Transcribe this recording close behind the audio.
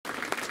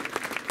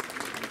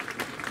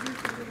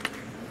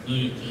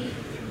Now,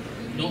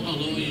 not a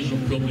lot of you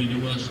will probably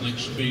know this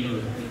next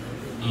speaker,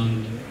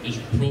 and is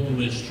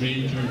probably a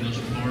stranger in this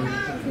part,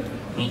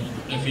 but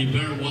if you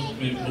bear with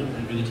me,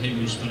 hopefully by the time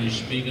he's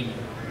finished speaking,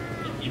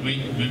 you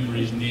might remember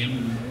his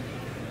name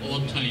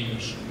odd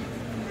times.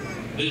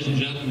 Ladies and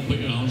gentlemen, put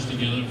your hands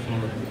together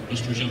for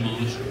Mr. Jim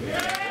Allister.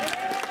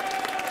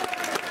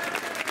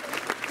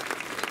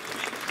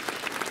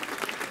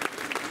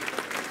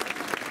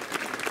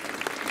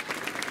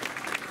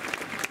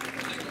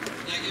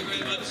 Thank you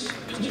very much,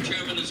 Mr.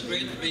 Chairman. It's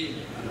great to be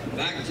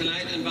back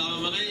tonight in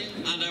Ballymoney,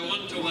 and I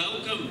want to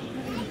welcome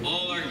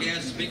all our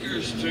guest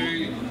speakers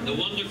to the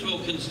wonderful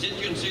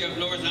constituency of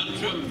North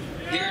Antrim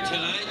here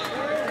tonight.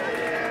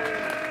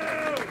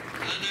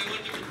 And I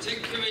want to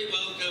particularly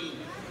welcome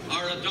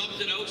our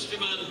adopted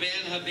Ulsterman,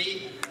 Ben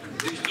Habib,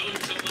 who's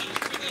done so much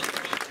for this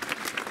project.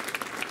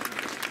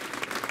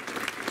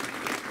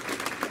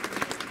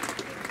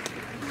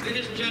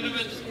 Ladies and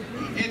gentlemen,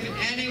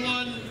 if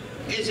anyone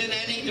is in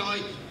any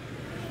doubt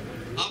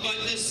about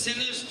the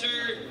sinister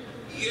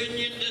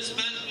union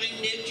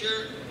dismantling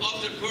nature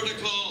of the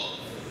protocol,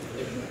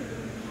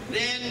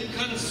 then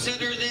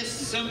consider this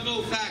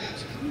simple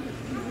fact,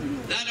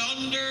 that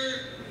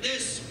under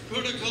this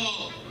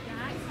protocol,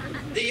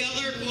 the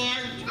other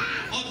part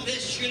of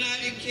this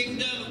United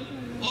Kingdom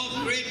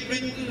of Great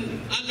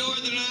Britain and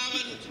Northern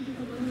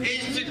Ireland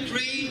is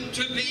decreed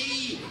to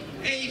be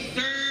a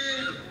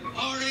third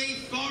or a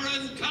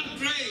foreign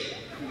country.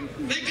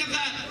 Think of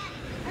that.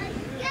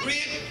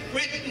 Great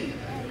Britain,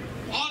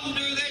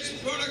 under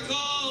this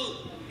protocol,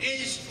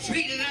 is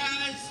treated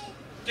as,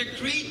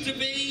 decreed to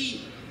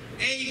be,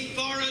 a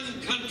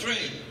foreign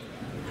country.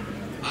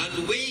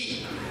 And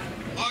we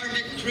are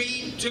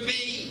decreed to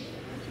be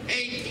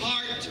a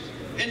part,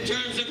 in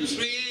terms of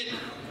trade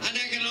and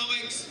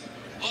economics,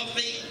 of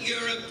the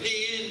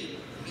European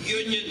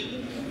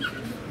Union.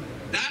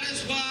 That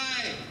is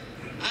why,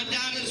 and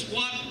that is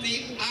what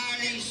the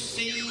Irish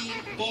Sea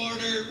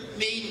border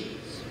means.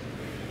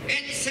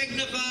 It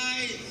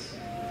signifies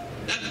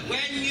that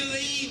when you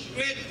leave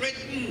Great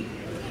Britain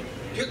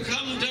to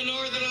come to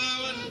Northern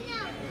Ireland,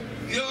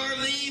 you're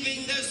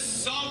leaving the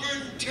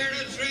sovereign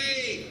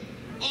territory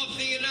of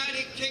the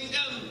United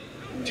Kingdom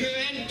to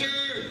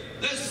enter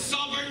the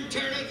sovereign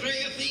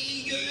territory of the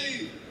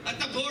EU at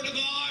the port of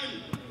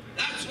Arn.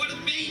 That's what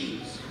it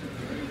means.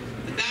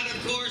 And that,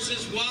 of course,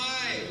 is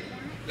why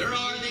there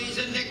are these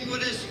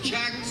iniquitous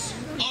checks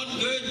on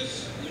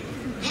goods.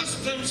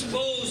 Customs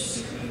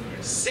posts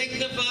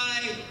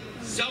signify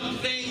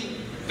something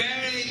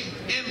very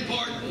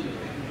important.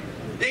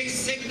 They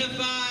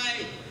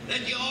signify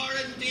that you are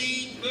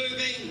indeed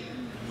moving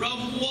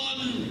from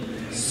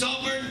one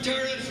sovereign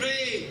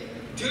territory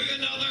to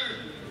another.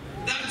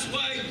 That's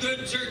why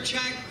goods are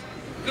checked,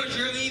 because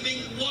you're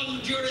leaving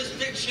one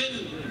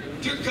jurisdiction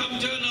to come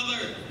to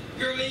another.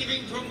 You're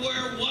leaving from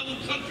where one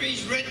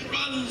country's writ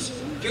runs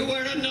to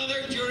where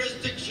another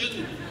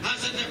jurisdiction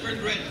has a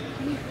different writ.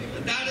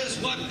 And that is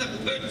what the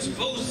goods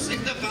posts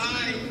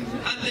signify,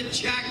 and the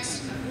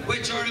checks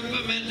which are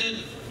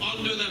implemented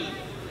under them.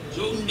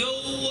 So no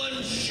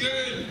one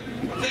should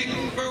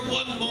think for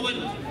one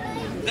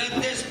moment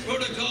that this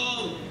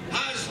protocol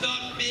has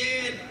not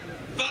made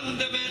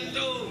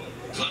fundamental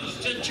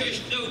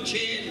constitutional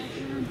change.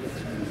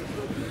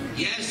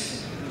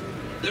 Yes,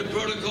 the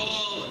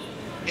protocol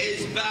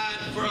is bad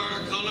for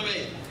our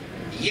economy.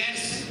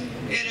 Yes,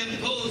 it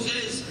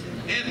imposes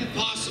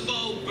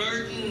impossible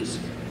burdens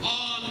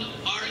on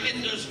our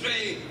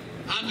industry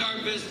and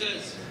our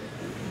business.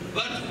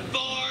 But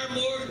far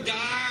more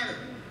dire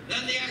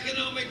than the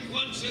economic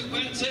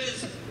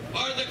consequences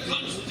are the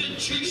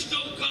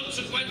constitutional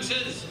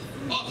consequences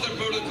of the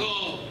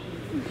protocol.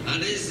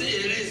 And it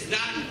is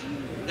that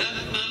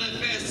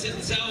manifests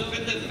itself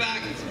in the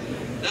fact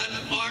that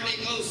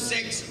Article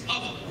 6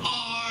 of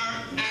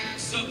our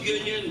Acts of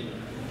Union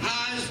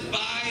has,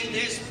 by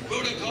this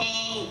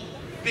protocol,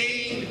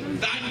 been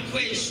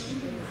vanquished,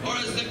 or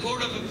as the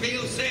Court of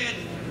Appeal said,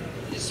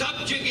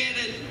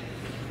 subjugated.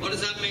 What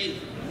does that mean?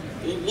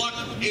 Well, what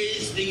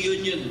is the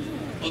Union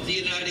of the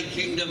United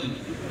Kingdom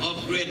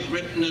of Great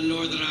Britain and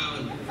Northern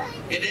Ireland?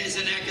 It is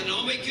an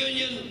economic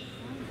union,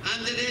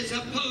 and it is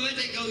a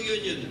political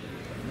union.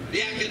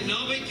 The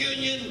economic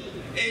union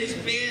is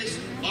based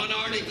on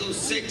Article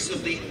 6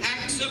 of the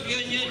Acts of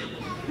Union,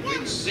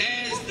 which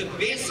says the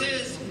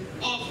basis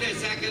of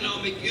this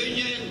economic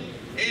union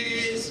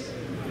is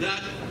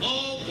that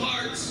all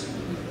parts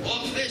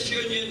of this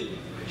union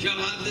shall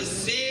have the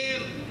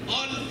same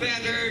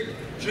unfettered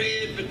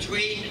trade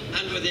between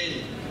and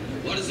within.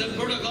 What does the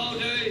protocol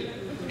do?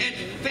 It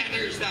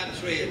fetters that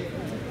trade.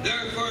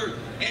 Therefore,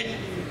 it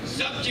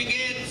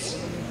subjugates,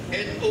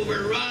 it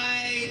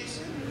overrides,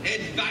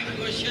 it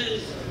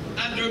vanquishes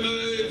and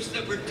removes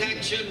the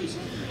protections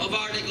of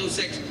Article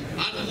 6.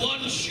 And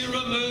once you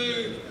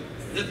remove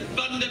the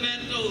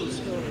fundamentals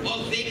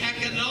of the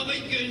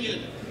economic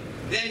union,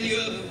 then you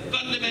have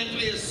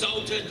fundamentally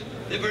assaulted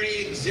the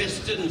very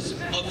existence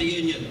of the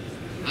union.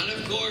 And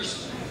of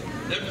course,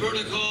 the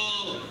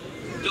protocol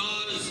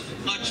does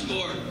much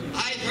more.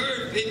 I've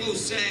heard people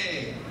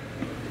say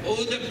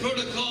oh, the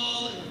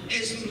protocol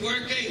isn't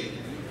working.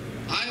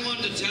 I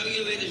want to tell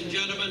you, ladies and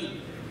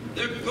gentlemen,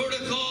 the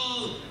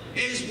protocol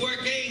is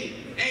working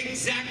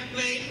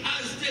exactly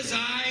as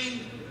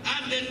designed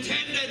and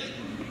intended.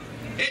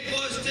 It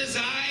was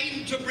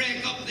designed to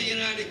break up the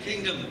United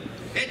Kingdom.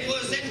 It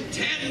was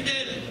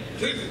intended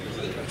to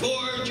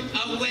forge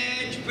a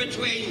wedge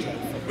between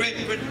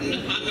Great Britain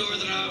and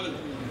Northern Ireland.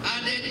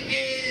 And it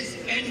is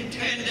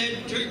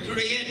intended to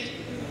create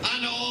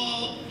an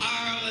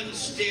all-Ireland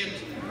state.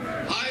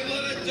 How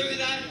will it do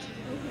that?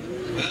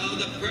 Well,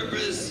 the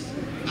purpose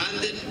and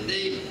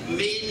the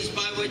means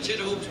by which it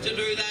hopes to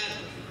do that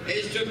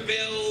is to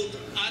build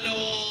an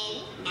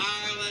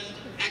all-Ireland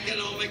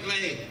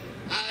economically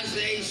as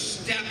a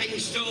stepping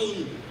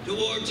stone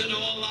towards an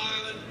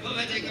all-Ireland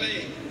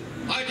politically.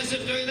 How does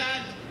it do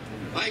that?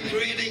 By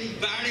creating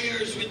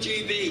barriers with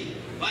GB,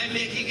 by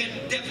making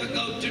it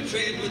difficult to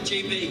trade with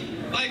GB,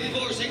 by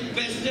forcing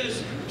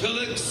business to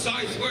look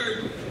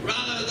southward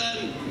rather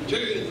than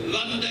to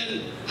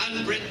London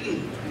and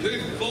Britain,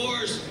 to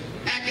force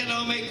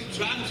economic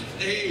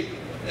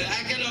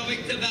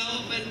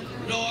development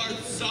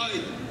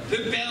north-south, to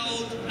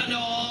build an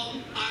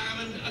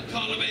all-Ireland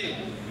economy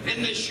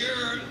in the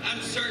sure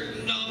and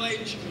certain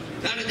knowledge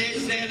that it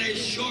is then a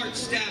short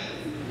step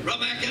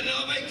from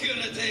economic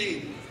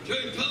unity to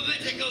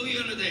political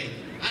unity.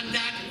 And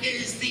that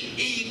is the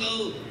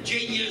evil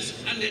genius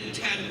and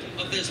intent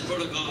of this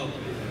protocol.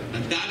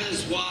 And that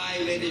is why,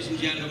 ladies and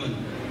gentlemen,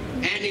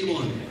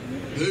 anyone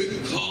who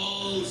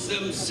calls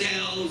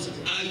themselves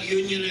a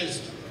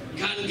unionist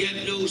can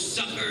give no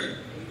succour,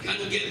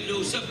 can give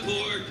no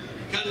support,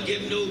 can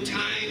give no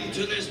time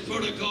to this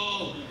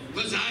protocol,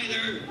 because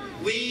either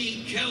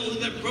we kill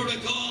the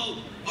protocol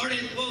or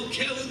it will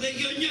kill the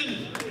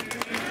union.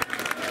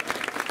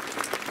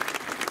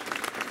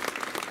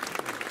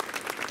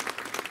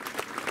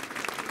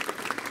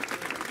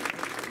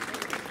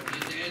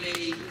 And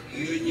any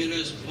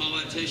unionist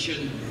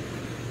politician,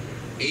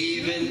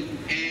 even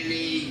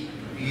any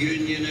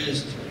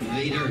unionist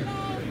leader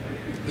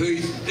who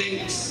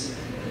thinks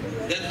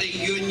that the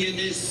union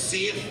is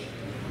safe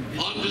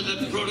under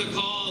the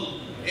protocol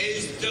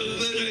is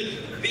deluded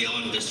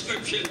beyond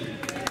description. This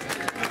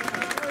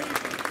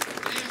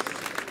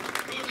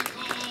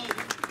protocol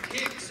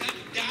takes a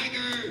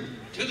dagger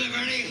to the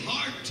very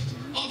heart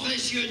of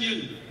this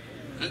union,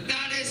 and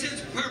that is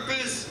its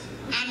purpose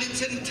and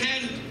its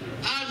intent,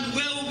 and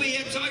will be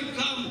its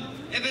outcome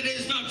if it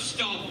is not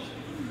stopped.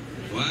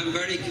 Well, I'm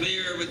very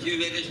clear with you,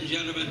 ladies and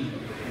gentlemen,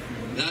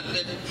 that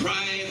the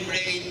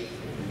primary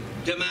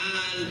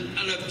demand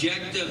and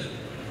objective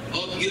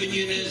of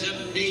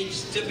unionism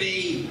needs to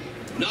be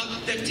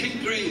not the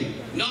tinkering,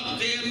 not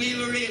the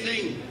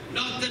ameliorating,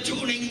 not the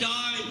toning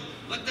down,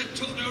 but the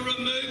total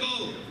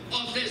removal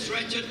of this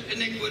wretched,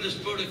 iniquitous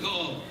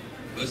protocol.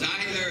 Because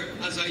either,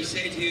 as I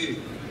say to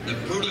you, the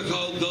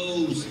protocol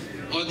goes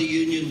or the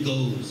union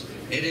goes.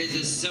 It is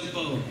as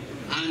simple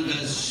and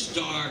as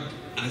stark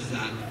as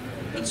that.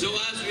 And so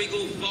as we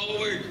go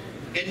forward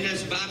in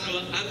this battle,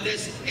 and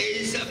this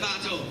is a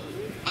battle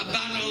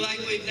like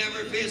we've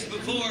never faced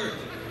before.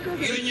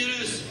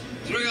 Unionists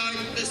throughout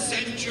the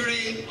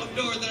century of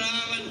Northern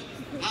Ireland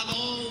have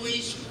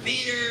always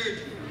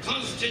feared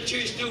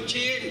constitutional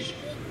change.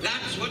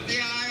 That's what the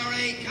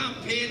IRA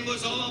campaign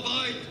was all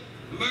about.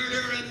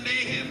 Murder and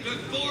mayhem to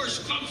force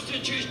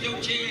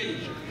constitutional change.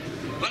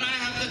 But I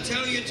have to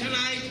tell you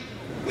tonight,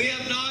 we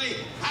have now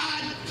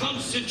had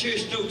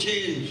constitutional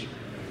change.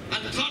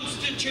 And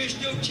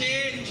constitutional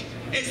change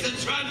is the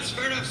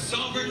transfer of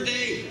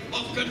sovereignty,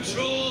 of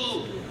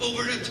control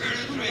over a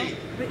territory.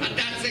 And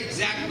that's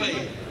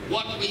exactly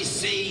what we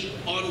see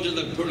under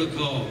the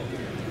protocol.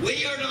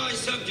 We are now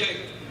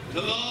subject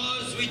to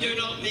laws we do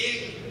not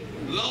make,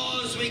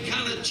 laws we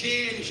cannot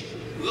change,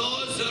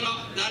 laws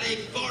that a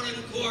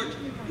foreign court,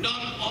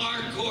 not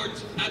our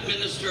court,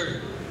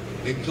 administer.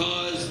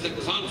 Because the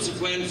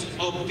consequence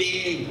of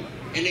being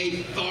in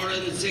a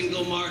foreign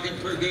single market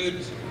for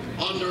goods,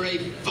 under a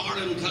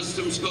foreign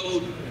customs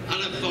code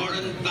and a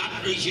foreign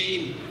VAT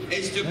regime,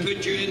 is to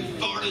put you in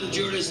foreign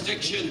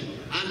jurisdiction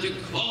and to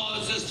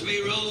cause us to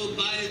be ruled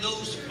by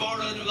those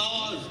foreign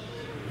laws.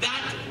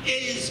 That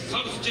is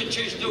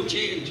constitutional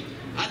change.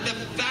 And the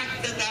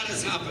fact that that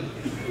has happened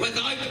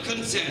without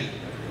consent,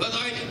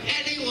 without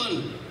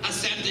anyone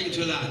assenting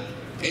to that,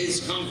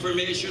 is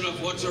confirmation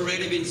of what's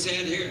already been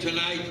said here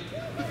tonight,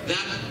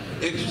 that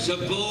the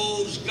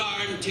supposed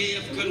guarantee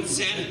of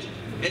consent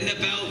in the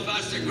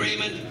Belfast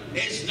Agreement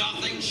is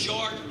nothing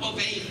short of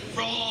a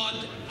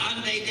fraud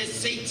and a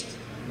deceit.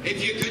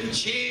 If you can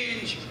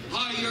change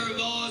how your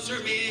laws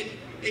are made,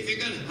 if you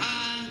can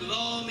hand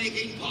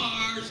law-making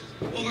powers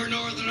over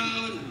Northern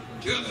Ireland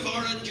to a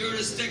foreign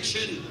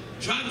jurisdiction,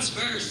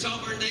 transfer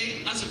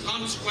sovereignty as a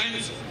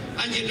consequence,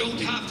 and you don't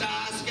have to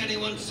ask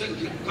anyone's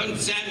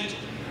consent,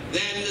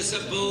 then the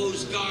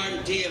supposed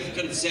guarantee of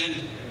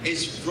consent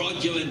is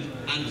fraudulent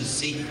and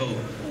deceitful.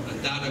 And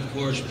that, of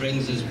course,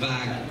 brings us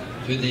back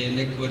to the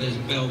iniquitous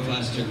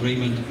Belfast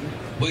Agreement,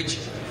 which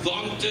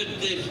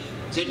vaunted the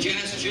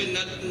suggestion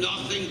that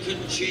nothing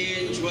could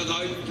change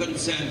without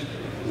consent.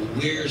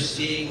 We're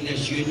seeing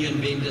this union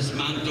being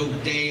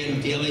dismantled day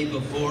and daily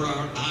before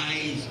our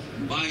eyes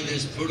by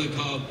this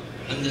protocol,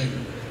 and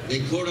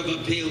the Court of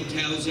Appeal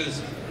tells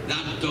us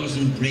that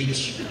doesn't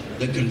breach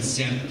the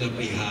consent that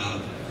we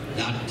have.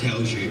 That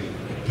tells you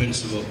the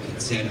principle of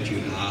consent you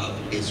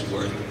have is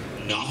worth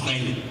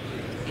nothing.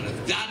 And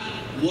if that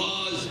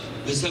was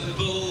the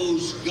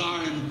supposed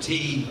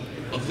guarantee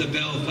of the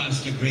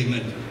Belfast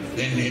Agreement,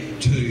 then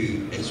it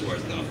too is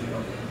worth nothing.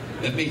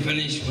 Let me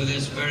finish with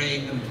this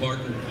very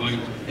important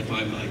point, if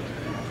I might.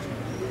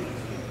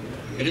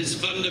 It is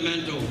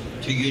fundamental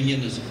to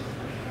unionism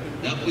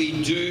that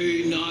we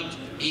do not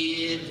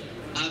aid,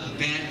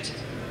 abet,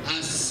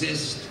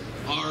 assist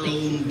our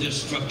own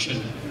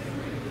destruction.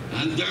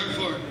 And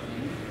therefore,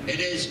 it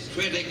is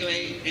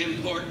critically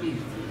important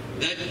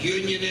that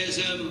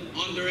unionism,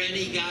 under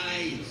any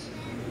guise,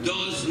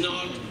 does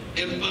not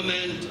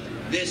implement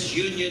this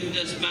union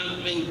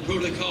dismantling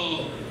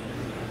protocol.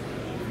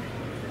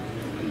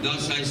 And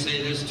thus I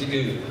say this to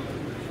you: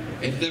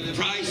 if the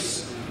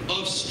price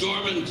of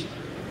Stormont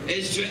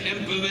is to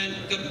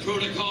implement the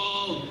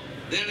protocol,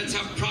 then it's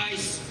a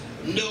price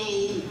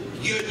no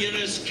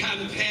unionist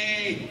can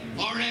pay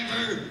or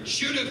ever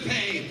should have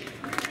paid.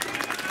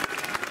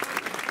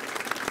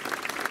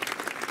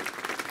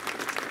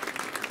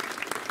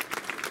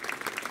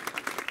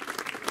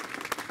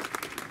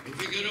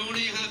 If you could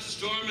only have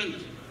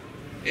Stormont,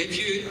 if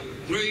you,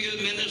 through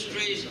your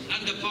ministries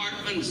and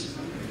departments,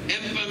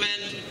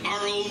 implement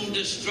our own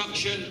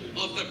destruction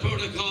of the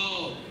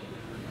protocol,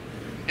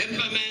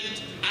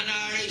 implement an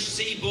Irish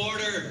sea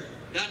border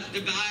that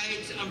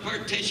divides and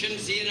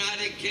partitions the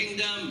United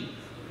Kingdom,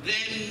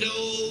 then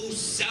no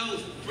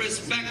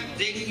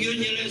self-respecting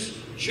unionist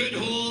should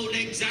hold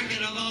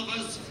executive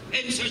office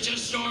in such a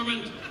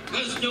Stormont,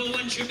 because no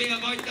one should be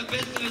about the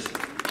business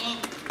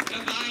of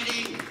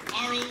dividing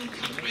our own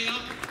country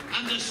up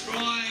and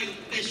destroying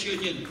this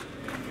union.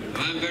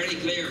 I'm very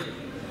clear,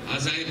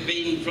 as I've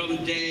been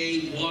from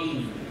day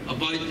one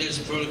about this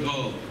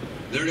protocol.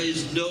 There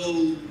is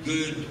no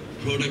good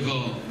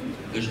protocol.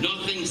 There's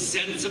nothing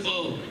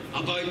sensible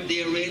about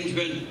the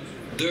arrangement.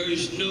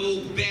 There's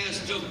no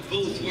best of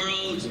both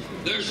worlds.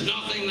 There's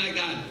nothing like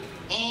that.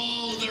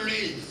 All there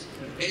is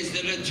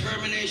the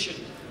determination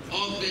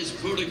of this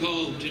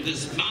protocol to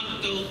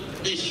dismantle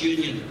this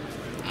union.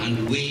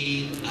 And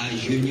we,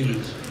 as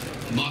unionists,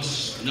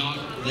 must not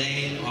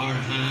lay our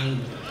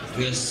hand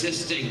to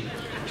assisting,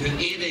 to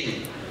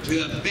aiding,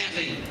 to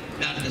abetting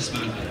that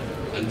dismantling.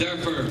 And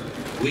therefore,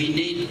 we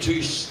need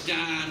to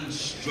stand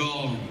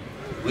strong.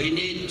 We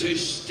need to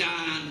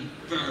stand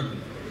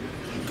firm.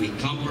 If we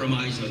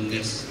compromise on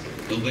this,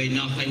 there'll be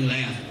nothing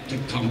left to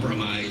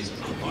compromise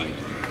about.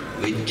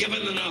 We've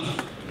given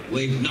enough.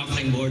 We've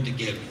nothing more to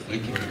give.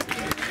 Thank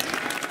you.